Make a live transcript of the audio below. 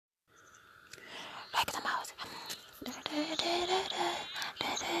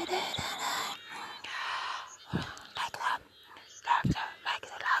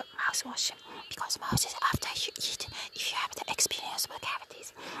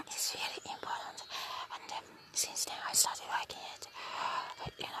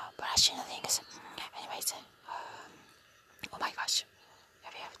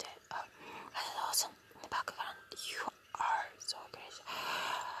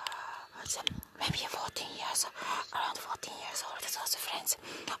was maybe 14 years, around 14 years old, those friends.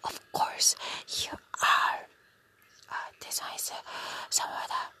 Of course, you are. This one is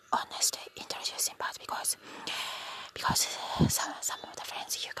somewhat honest introducing part because some of the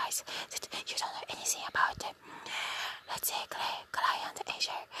friends you guys that you don't know anything about, let's say client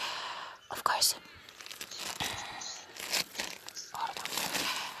Asia. Of course. Hold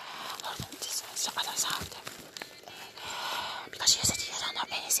on, this is the other sound. Because you said you don't know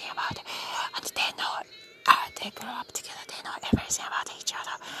anything about it, and they know, they grow up together, they know everything about each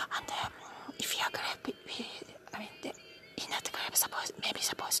other, and if you are group, in that group,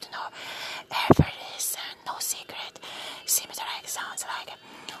 supposed to know everything, no secret, sounds like,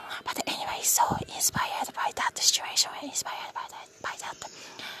 but anyway, so inspired by that situation, inspired by that,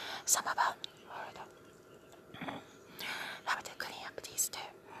 some about, love to clean up these two,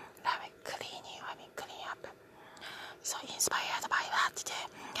 clean up. So inspired by that,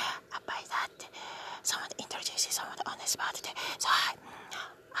 someone introduces someone on the spot. So I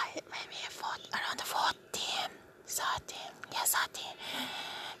maybe around 13,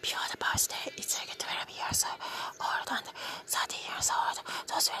 before the birthday, it's like 12 years old and 13 years old.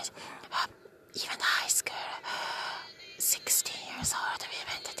 Those friends, even high school, 16 years old, we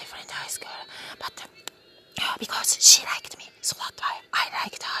went to different high school, but because she liked me, so that I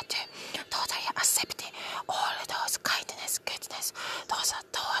liked her too. Totally accepting all those kindness, goodness. Those are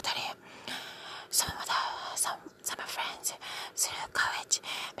totally some friends through college.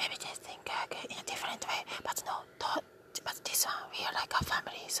 Maybe they think in a different way, but no. But this one we are like a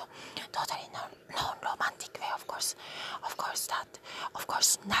family, so totally non-romantic way. Of course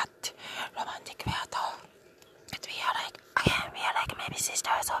not romantic way at all. But we are like maybe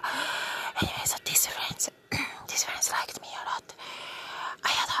sisters. So anyway, so these friends liked me a lot. I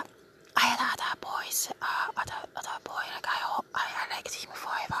had other boys, other boy, like I liked him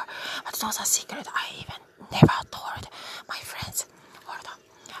forever. But those are secret I even never told my friends. Hold on,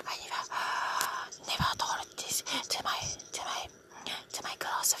 I never told this to my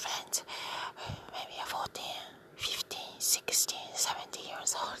close friends. Maybe 14, 15, 16, 17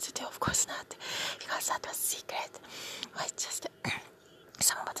 years old. Of course not, because that was secret. I just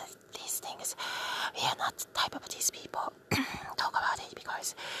some of these things, we are not type of these people talk about it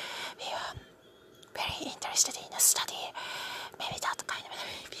because we are very interested in the study, maybe that kind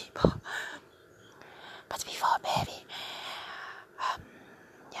of people. But before baby,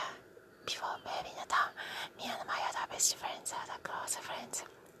 Nathan, me and my other best friends, other close friends,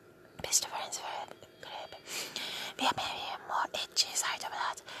 best friends were group. We are maybe more edgy side of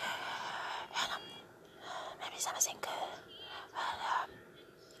that, and maybe something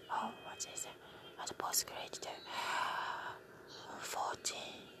what's this? At the postgrad too. 14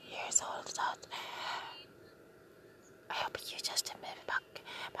 years old. That I hope you just move back,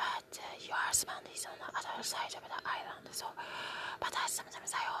 but your husband is on the other side of the island. So, but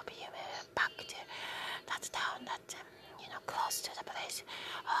sometimes I hope you move back to that town that close to the place.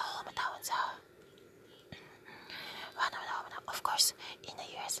 Hometowns are one of the hometown. Of course, in the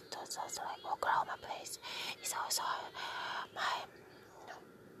US, it's also like Oklahoma place. It's also my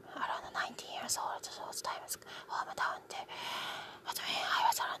around 19 years old, so those times hometown too. But when I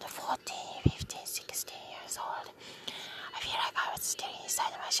was around 14, 15, 16 years old, I feel like I was still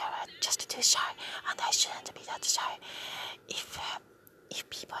inside my shower, just too shy, and I shouldn't be that shy. If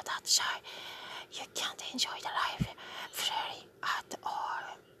people are that shy, you can't enjoy the life freely at all.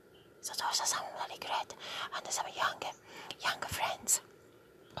 So those are some regret, and some young friends,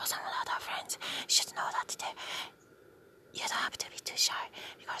 or some other friends should know that you don't have to be too shy,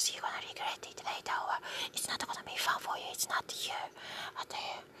 because you're gonna regret it later, or it's not gonna be fun for you. It's not you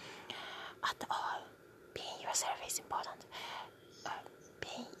at all. Being yourself is important.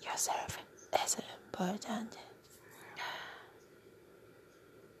 Being yourself is important.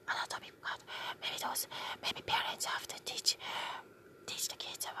 Another topic, but maybe parents have to teach the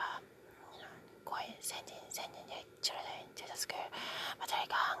kids about sending their children to the school, but like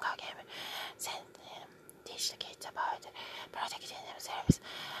a Hunger Game, teach the kids about protecting themselves.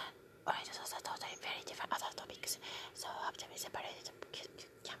 Alright, those are totally very different other topics, so have to be separated,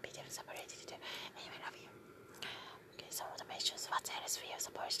 can be separated too. Anyway, love you. Okay, some of the mentions, what else we are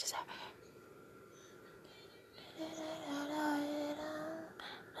supposed to say?